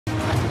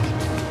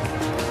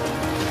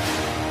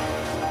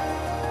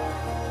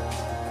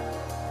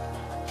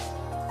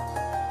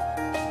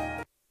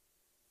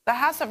The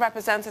House of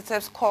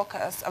Representatives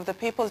caucus of the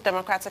People's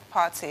Democratic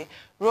Party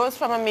rose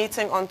from a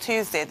meeting on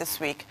Tuesday this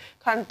week,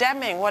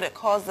 condemning what it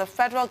calls the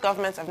federal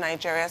government of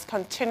Nigeria's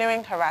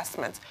continuing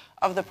harassment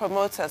of the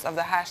promoters of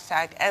the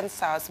hashtag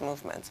 #EndSARS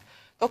movement.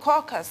 The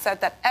caucus said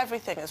that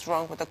everything is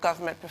wrong with the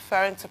government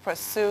preferring to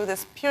pursue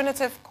this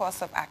punitive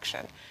course of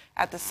action,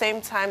 at the same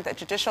time that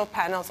judicial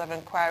panels of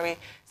inquiry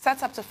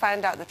set up to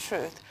find out the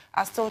truth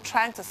are still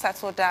trying to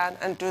settle down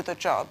and do the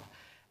job.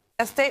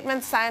 A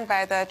statement signed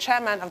by the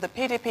chairman of the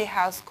PDP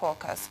House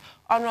Caucus,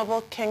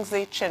 Honourable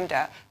Kingsley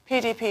Chinda,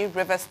 PDP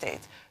River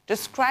State,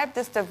 described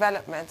this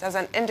development as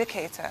an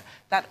indicator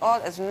that all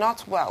is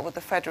not well with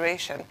the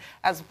Federation,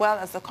 as well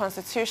as the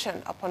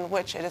constitution upon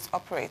which it is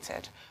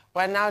operated.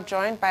 We're now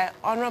joined by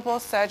Honourable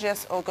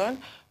Sergius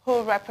Ogun,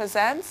 who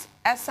represents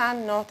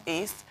Esan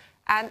Northeast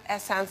and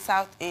Esan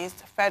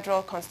Southeast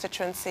Federal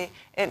Constituency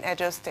in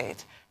Edo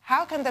State.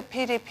 How can the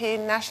PDP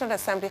National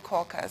Assembly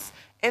Caucus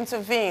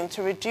intervene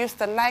to reduce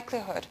the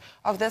likelihood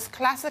of this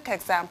classic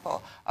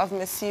example of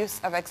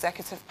misuse of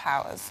executive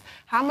powers?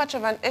 How much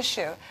of an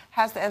issue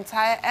has the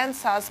entire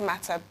 #EndSARS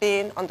matter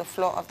been on the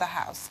floor of the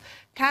House?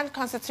 Can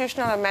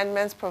constitutional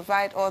amendments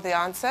provide all the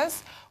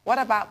answers? What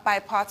about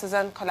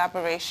bipartisan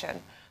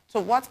collaboration? To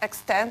what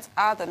extent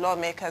are the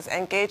lawmakers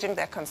engaging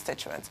their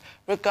constituents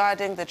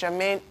regarding the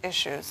germane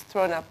issues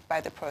thrown up by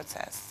the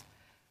protests?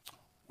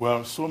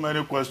 Well, so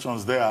many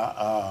questions there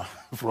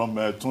from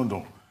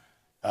Tundu.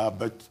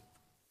 But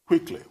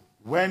quickly,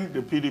 when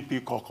the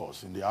PDP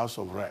caucus in the House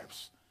of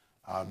Reps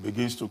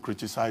begins to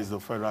criticize the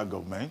federal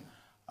government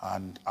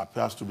and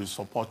appears to be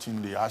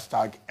supporting the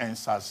hashtag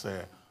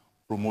 #EndSARS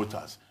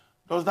promoters,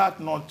 could that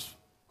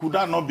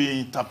not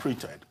be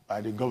interpreted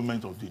by the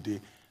government of the day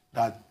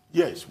that,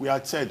 yes, we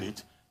had said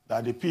it,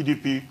 that the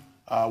PDP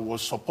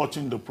was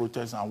supporting the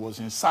protests and was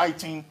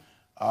inciting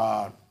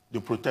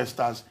the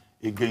protesters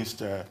against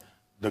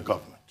the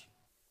government?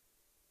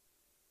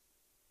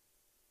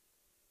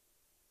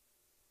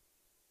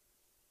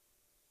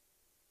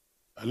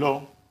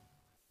 Hello?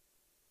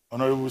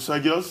 Honourable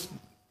Sergius?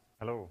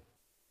 Hello.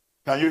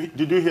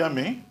 Did you hear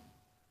me?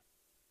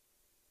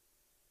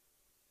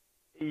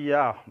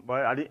 Yeah,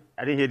 but I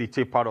didn't hear the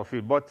tape part of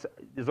it, but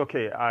it's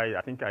okay.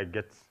 I think I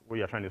get what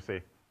you're trying to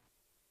say.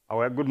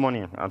 Well, good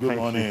morning, and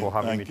thank you for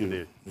having me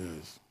today.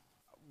 Yes.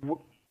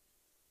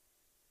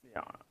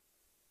 Yeah.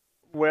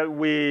 Well,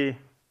 the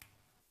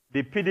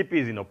PDP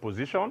is in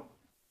opposition,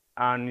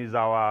 and it's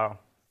our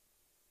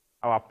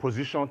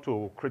position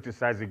to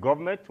criticize the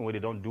government when they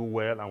don't do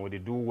well, and when they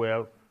do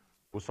well,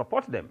 we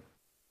support them.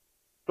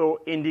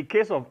 So in the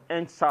case of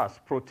 #EndSARS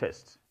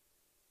protests,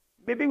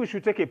 maybe we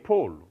should take a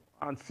poll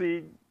and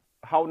see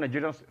how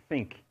Nigerians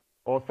think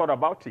or thought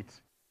about it.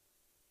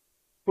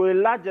 To a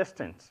large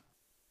extent,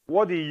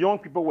 what the young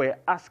people were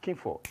asking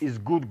for is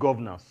good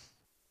governance.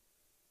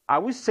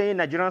 Are we saying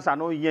Nigerians are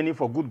not yearning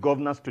for good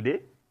governance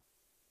today?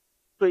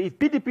 So if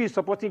PDP is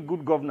supporting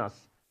good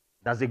governance,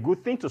 that's a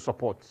good thing to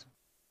support.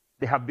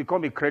 They have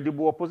become a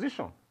credible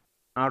opposition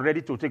and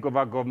ready to take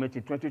over government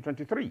in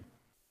 2023.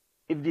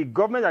 If the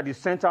government at the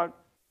center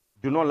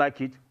do not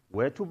like it,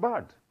 we're too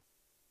bad.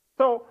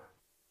 So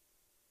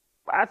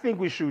I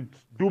think we should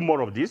do more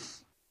of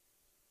this.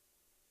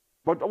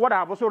 But what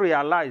I've also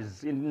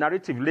realized in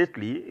narrative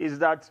lately is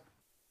that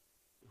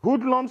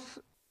hoodlums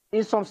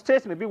in some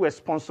states maybe were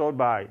sponsored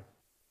by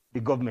the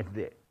government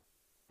there.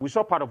 We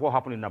saw part of what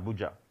happened in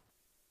Abuja.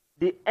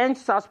 The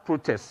 #EndSARS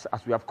protests,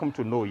 as we have come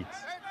to know it,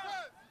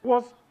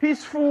 was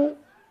peaceful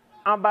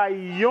and by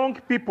young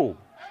people,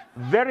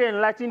 very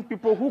enlightened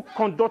people who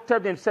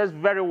conducted themselves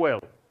very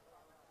well.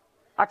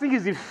 I think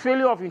it's the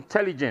failure of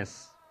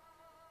intelligence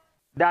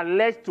that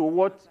led to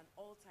what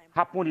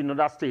happened in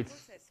other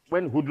states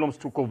when hoodlums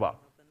took over.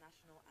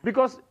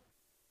 Because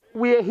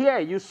we are here,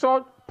 you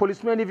saw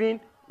policemen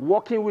even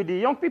working with the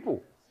young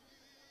people.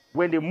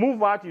 When they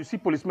move out, you see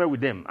policemen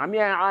with them. I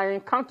mean, I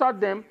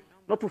encountered them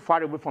not too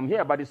far away from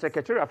here, by the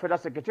Secretariat, Federal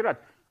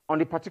Secretariat. On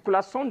a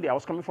particular Sunday, I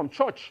was coming from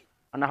church,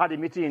 and I had a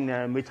meeting in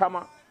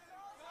Maitama.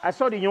 I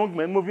saw the young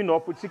men moving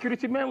up with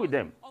security men with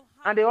them.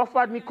 And they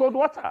offered me cold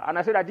water, and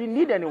I said I didn't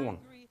need anyone.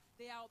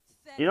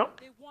 You know?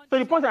 So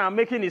the point that I'm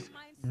making is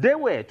they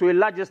were, to a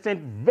large extent,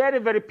 very,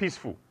 very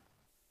peaceful.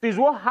 This is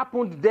what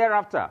happened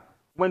thereafter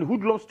when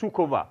hoodlums took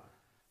over.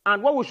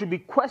 And what we should be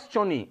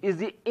questioning is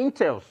the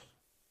intels.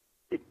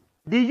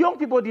 The young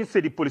people didn't say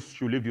the police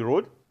should leave the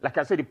road. Like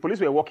I said, the police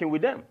were working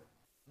with them.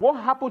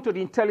 What happened to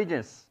the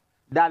intelligence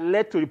that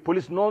led to the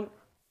police not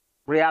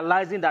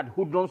realizing that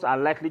hoodlums are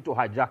likely to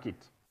hijack it?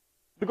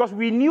 Because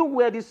we knew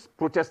where these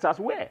protesters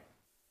were.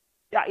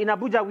 Yeah, in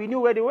Abuja, we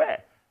knew where they were.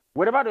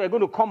 Wherever they were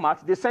going to come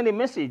out, they send a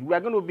message. We are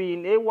going to be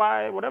in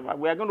AY, whatever.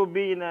 We are going to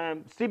be in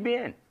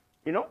CBN,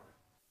 you know?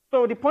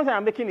 So the point that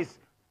I'm making is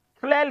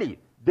clearly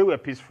they were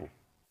peaceful.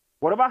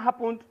 Whatever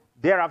happened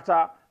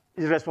thereafter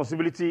is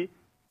responsibility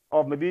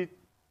of maybe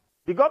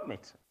the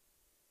government.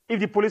 If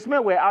the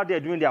policemen were out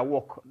there doing their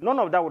work, none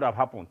of that would have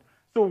happened.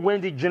 So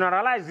when they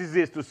generalize these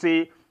days to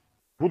say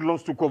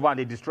hoodlums took over and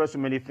they destroyed so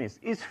many things,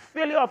 it's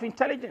failure of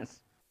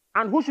intelligence.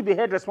 And who should be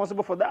held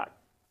responsible for that?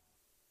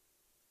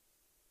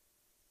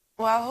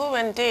 Well, who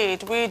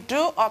indeed? We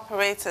do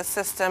operate a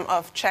system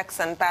of checks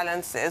and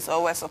balances,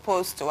 or we're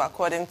supposed to,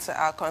 according to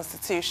our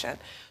Constitution.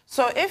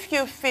 So if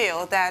you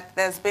feel that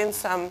there's been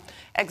some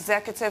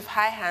executive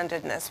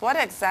high-handedness, what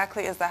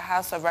exactly is the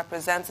House of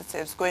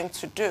Representatives going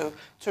to do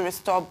to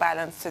restore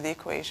balance to the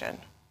equation?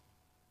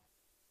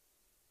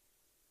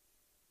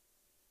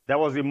 There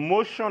was a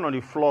motion on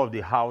the floor of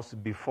the House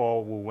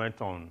before we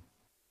went on,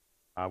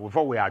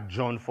 before we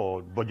adjourned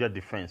for budget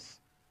defense.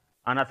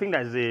 And I think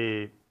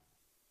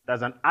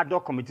there's an ad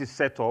hoc committee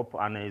set up,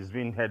 and it's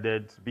being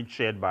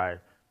chaired by,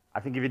 I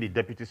think, even the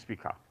Deputy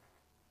Speaker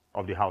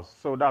of the House.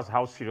 So that's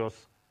how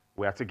serious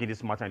we are taking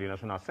this matter in the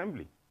National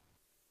Assembly.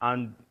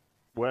 And,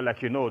 well,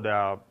 like you know, there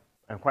are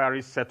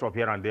inquiries set up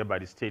here and there by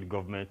the state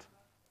government.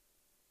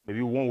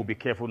 Maybe one will be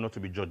careful not to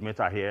be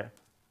judgmental here.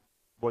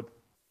 But,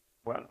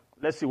 well,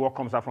 let's see what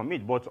comes out from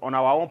it. But on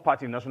our own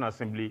part in the National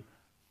Assembly,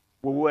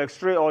 we will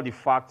extract all the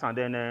facts, and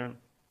then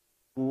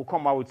we will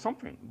come out with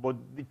something. But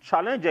the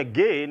challenge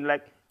again,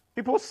 like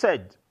people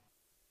said,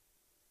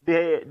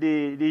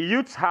 the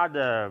youths had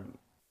a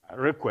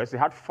request. They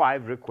had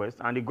 5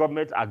 requests, and the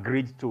government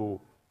agreed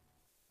to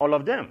all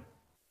of them.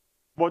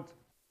 But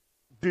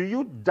do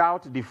you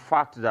doubt the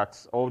fact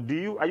that, or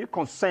are you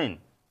concerned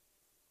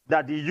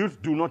that the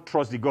youth do not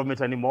trust the government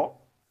anymore?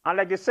 And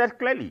like they said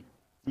clearly,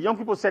 the young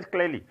people said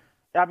clearly,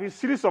 there have been a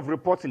series of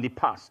reports in the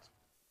past,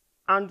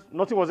 and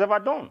nothing was ever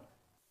done.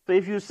 So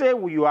if you say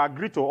you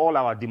agree to all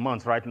our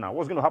demands right now,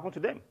 what's going to happen to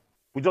them?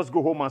 We just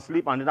go home and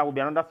sleep, and then that will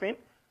be another thing?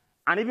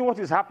 And even what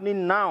is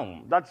happening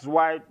now, that's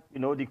why,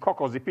 the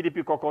caucus, the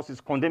PDP caucus is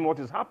condemning what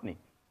is happening.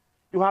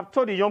 You have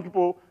told the young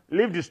people,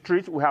 leave the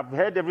streets, we have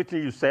heard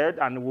everything you said,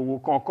 and we will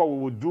concur, we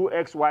will do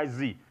X, Y,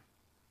 Z.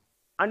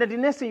 And then the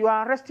next thing, you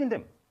are arresting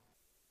them.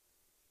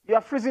 You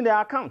are freezing their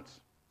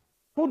accounts.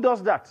 Who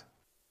does that?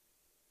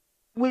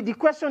 The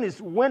question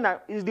is,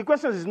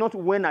 not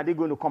when are they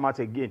going to come out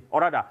again, or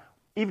rather,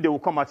 if they will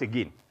come out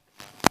again.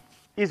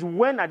 It's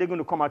when are they going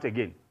to come out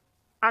again?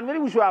 And maybe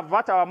we should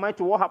avert our mind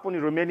to what happened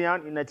in Romania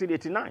in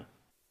 1989.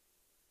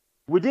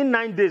 Within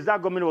 9 days,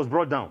 that government was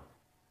brought down.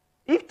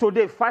 If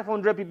today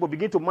 500 people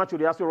begin to march to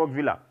the Aso Rock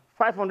Villa,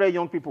 500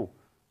 young people,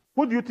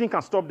 who do you think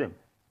can stop them?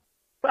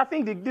 So I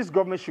think this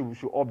government should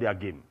up their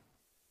game.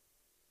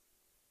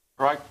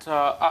 Right.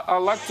 I'd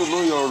like to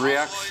know your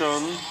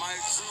reaction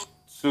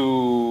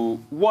to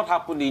what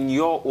happened in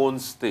your own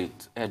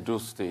state, Edo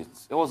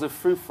State. It was a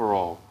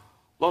free-for-all.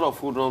 A lot of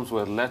hoodlums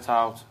were let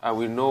out, and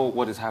we know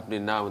what is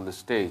happening now in the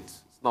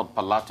States. It's not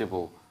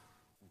palatable.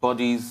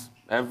 Bodies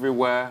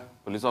everywhere,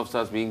 police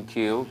officers being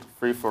killed,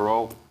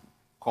 free-for-all,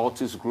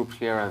 cultist groups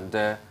here and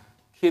there,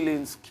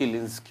 killings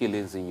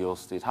in your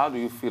state. How do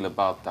you feel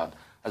about that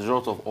as a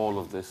result of all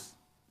of this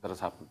that has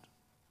happened?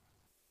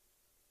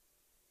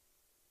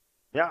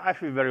 Yeah, I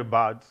feel very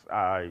bad,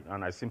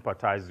 and I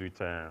sympathize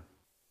with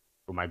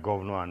my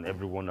governor and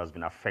everyone that's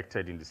been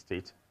affected in the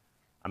state.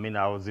 I mean,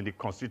 I was in the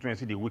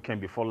constituency the weekend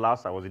before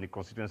last. I was in the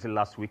constituency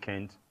last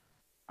weekend,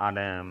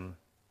 and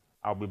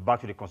I'll be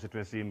back to the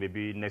constituency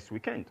maybe next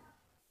weekend.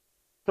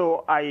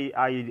 So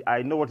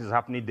I know what is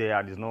happening there,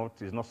 and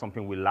it's not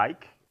something we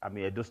like. I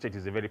mean, Edo State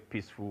is a very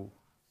peaceful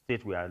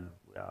state. We are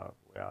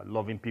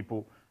loving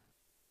people.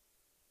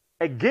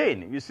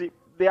 Again, you see,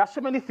 there are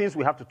so many things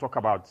we have to talk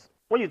about.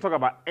 When you talk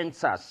about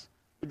NSAS,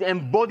 it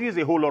embodies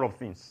a whole lot of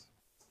things.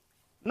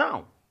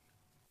 Now,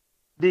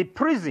 the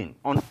prison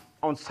on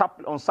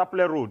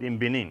Sapele Road in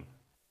Benin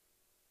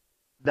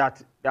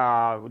that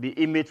the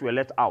inmates were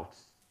let out,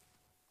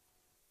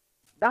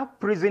 that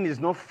prison is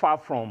not far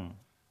from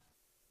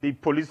the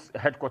police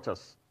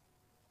headquarters,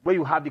 where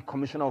you have the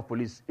commissioner of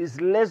police.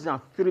 It's less than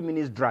 3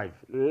 minutes drive,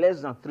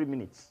 less than 3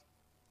 minutes.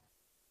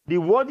 The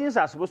wardens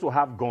are supposed to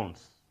have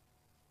guns.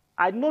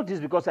 I know this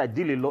because I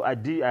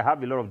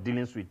have a lot of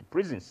dealings with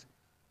prisons.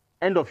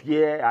 End of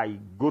year, I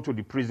go to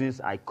the prisons,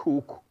 I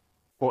cook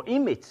for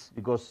inmates,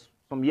 because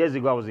some years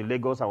ago I was in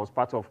Lagos, I was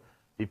part of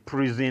the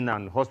prison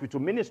and hospital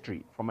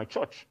ministry for my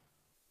church.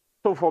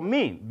 So for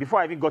me,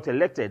 before I even got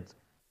elected,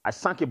 I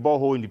sank a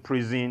borehole in the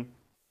prison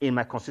in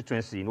my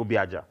constituency in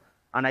Obiaja.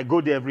 And I go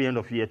there every end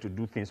of year to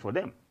do things for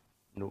them,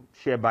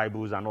 share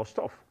Bibles and all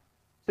stuff.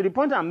 So the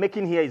point I'm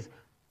making here is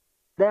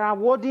there are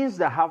wardens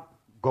that have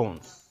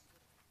guns.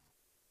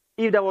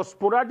 If there was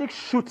sporadic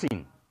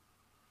shooting,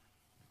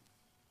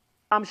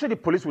 I'm sure the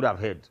police would have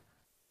heard.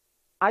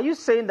 Are you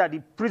saying that the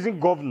prison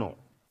governor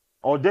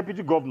or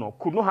deputy governor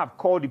could not have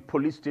called the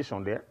police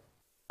station there?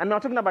 I mean,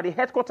 I'm talking about the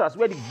headquarters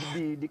where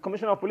the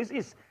commissioner of police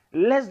is.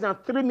 Less than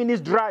 3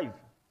 minutes drive.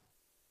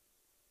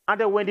 And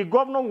then when the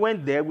governor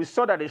went there, we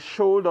saw that they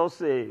showed us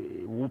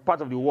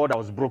part of the wall that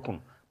was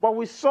broken. But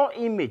we saw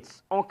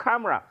inmates on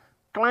camera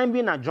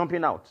climbing and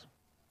jumping out.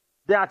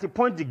 There at the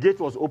point the gate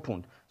was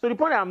opened. So the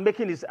point I'm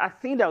making is I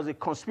think there was a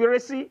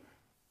conspiracy,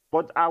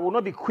 but I will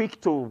not be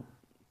quick to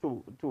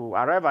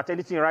arrive at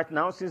anything right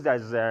now since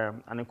there's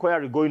an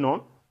inquiry going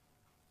on.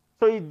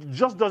 So it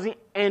just doesn't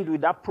end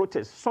with that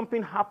protest.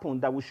 Something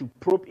happened that we should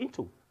probe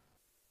into.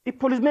 The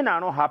policemen are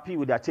not happy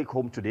with their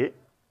take-home today.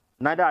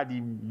 Neither are the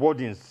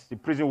wardens, the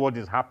prison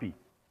wardens, happy.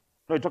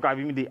 No, you talk about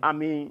even the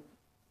army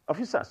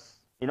officers,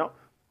 you know.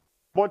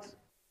 But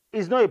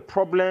it's not a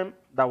problem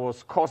that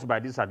was caused by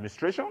this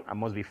administration. I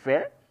must be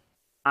fair.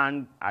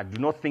 And I do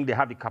not think they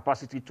have the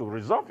capacity to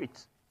resolve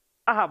it.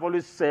 I have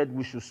always said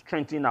we should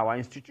strengthen our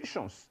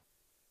institutions.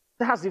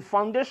 That's the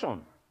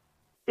foundation.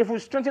 If we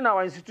strengthen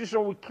our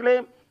institution, we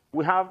claim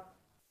we have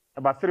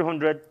about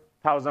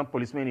 300,000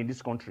 policemen in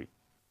this country.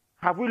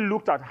 Have we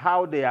looked at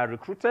how they are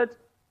recruited?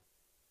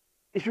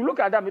 If you look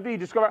at that, maybe you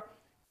discover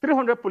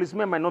 300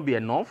 policemen might not be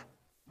enough,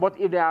 but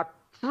if they are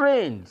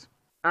trained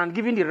and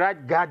given the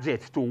right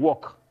gadgets to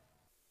work,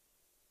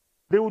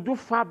 they will do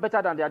far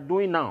better than they are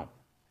doing now.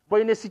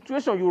 But in a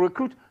situation you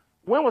recruit,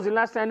 when was the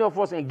last time any of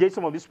us engaged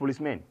some of these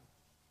policemen?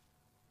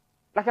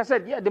 Like I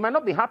said, yeah, they might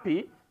not be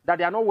happy that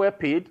they are not well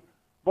paid,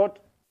 but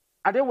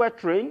are they well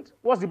trained?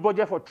 What's the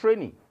budget for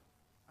training?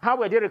 How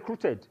were they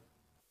recruited?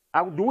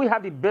 Do we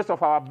have the best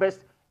of our best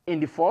in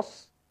the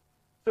force?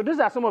 So these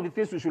are some of the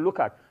things we should look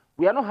at.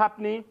 We are not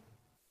happy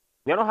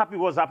with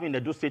what's happening in the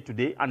Edo State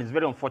today, and it's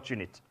very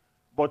unfortunate.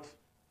 But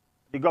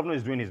the governor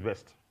is doing his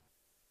best.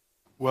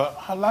 Well,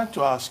 I'd like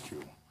to ask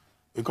you,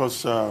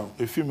 because a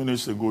few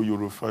minutes ago you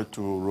referred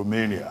to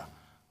Romania,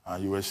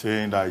 and you were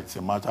saying that it's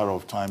a matter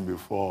of time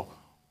before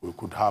we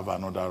could have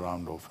another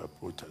round of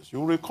protests.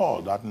 You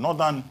recall that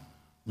northern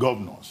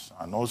governors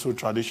and also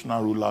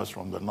traditional rulers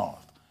from the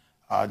north,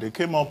 they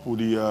came up with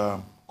the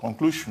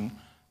conclusion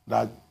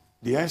that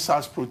the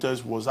NSAS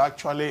protest was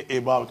actually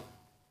about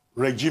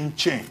regime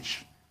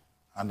change,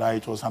 and that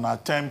it was an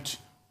attempt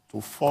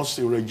to force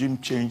a regime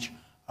change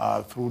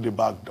through the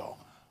back door.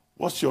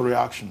 What's your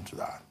reaction to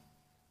that?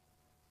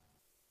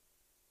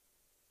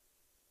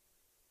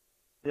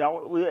 Yeah,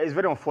 it's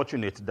very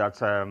unfortunate that,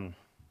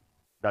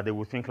 that they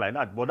would think like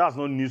that. But that's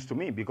no news to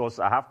me because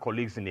I have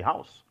colleagues in the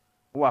House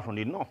who are from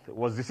the North. It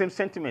was the same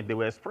sentiment they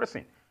were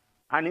expressing.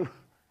 And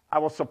I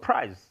was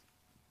surprised,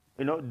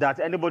 you know, that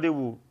anybody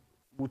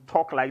would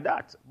talk like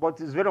that. But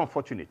it's very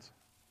unfortunate.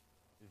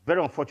 It's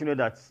very unfortunate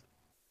that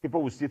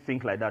people will still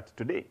think like that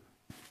today.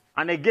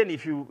 And again,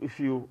 if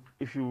you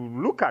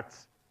look at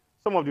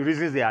some of the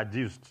reasons they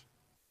adduced,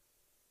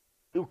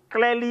 it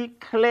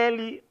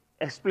clearly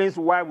explains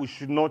why we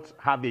should not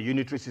have a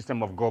unitary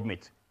system of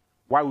government,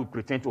 why we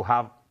pretend to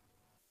have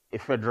a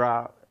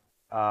federal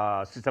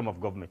system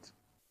of government.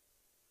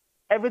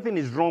 Everything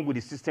is wrong with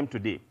the system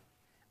today.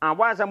 And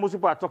why most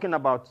people are talking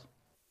about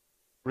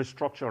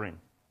restructuring.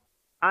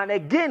 And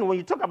again, when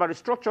you talk about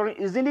restructuring,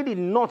 isn't it the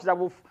North that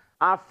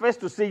are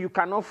first to say you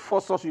cannot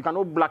force us, you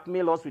cannot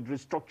blackmail us with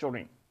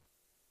restructuring?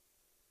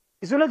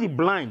 It's only the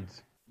blind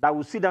that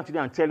will sit down today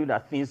and tell you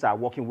that things are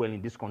working well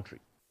in this country.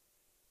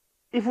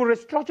 If we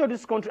restructure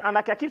this country, and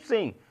like I keep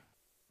saying,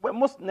 well,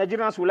 most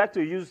Nigerians would like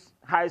to use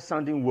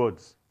high-sounding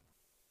words.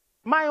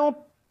 My own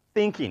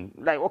thinking,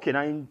 like, okay,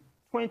 now in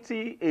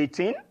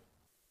 2018,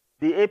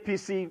 the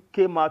APC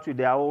came out with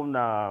their own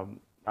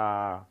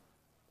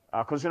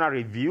constitutional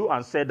review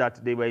and said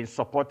that they were in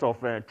support of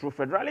true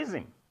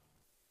federalism.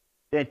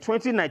 Then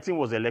 2019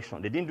 was the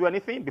election. They didn't do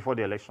anything before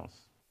the elections.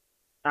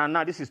 And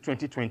now this is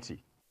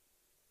 2020.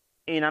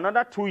 In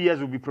another 2 years,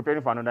 we'll be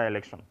preparing for another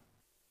election.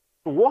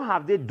 So what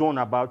have they done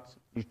about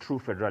the true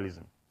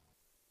federalism?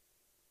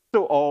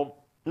 So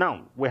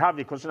now, we have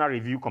the Constitutional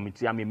Review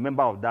Committee. I'm a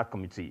member of that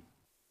committee.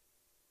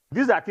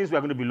 These are things we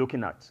are going to be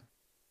looking at.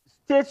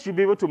 States should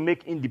be able to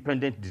make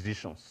independent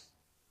decisions.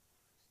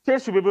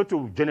 States should be able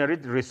to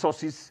generate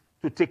resources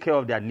to take care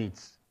of their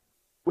needs.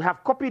 We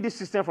have copied this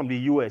system from the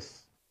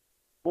US.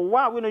 But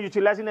why are we not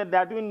utilizing it?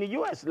 They're doing in the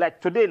US.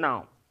 Like today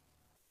now,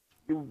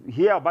 you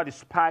hear about the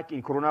spike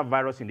in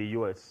coronavirus in the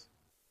US.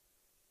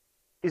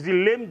 Is the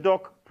lame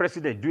duck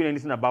president doing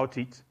anything about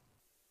it?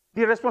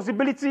 The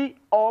responsibility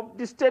of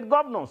the state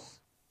governors.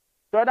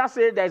 So either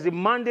say there's a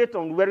mandate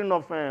on wearing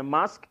of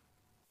mask,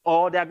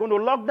 or they're going to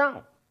lock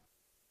down.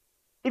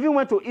 If you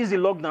went to easy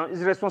lockdown, it's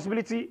the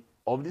responsibility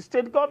of the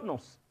state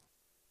governors.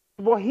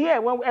 But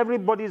here, when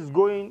everybody is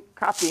going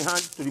cap in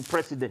hand to the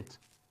president,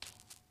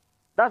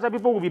 that's why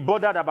people will be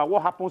bothered about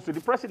what happens to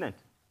the president.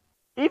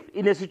 If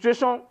in a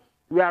situation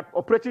we are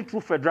operating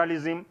through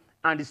federalism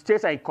and the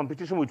states are in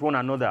competition with one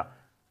another,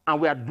 and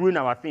we are doing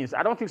our things,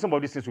 I don't think some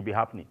of these things will be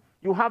happening.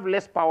 You have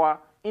less power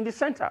in the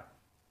center.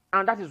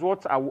 And that is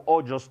what I will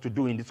urge us to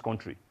do in this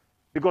country.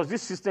 Because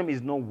this system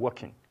is not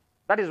working.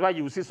 That is why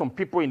you will see some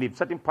people in a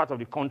certain part of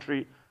the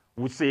country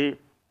would say,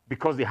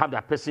 because they have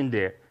that person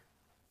there,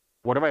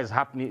 whatever is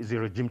happening is a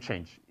regime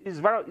change. It's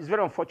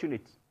very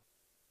unfortunate.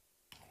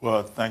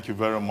 Well, thank you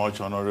very much,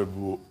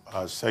 Honourable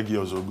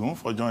Sergius Ogun,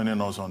 for joining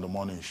us on the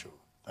morning show.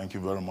 Thank you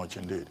very much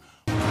indeed.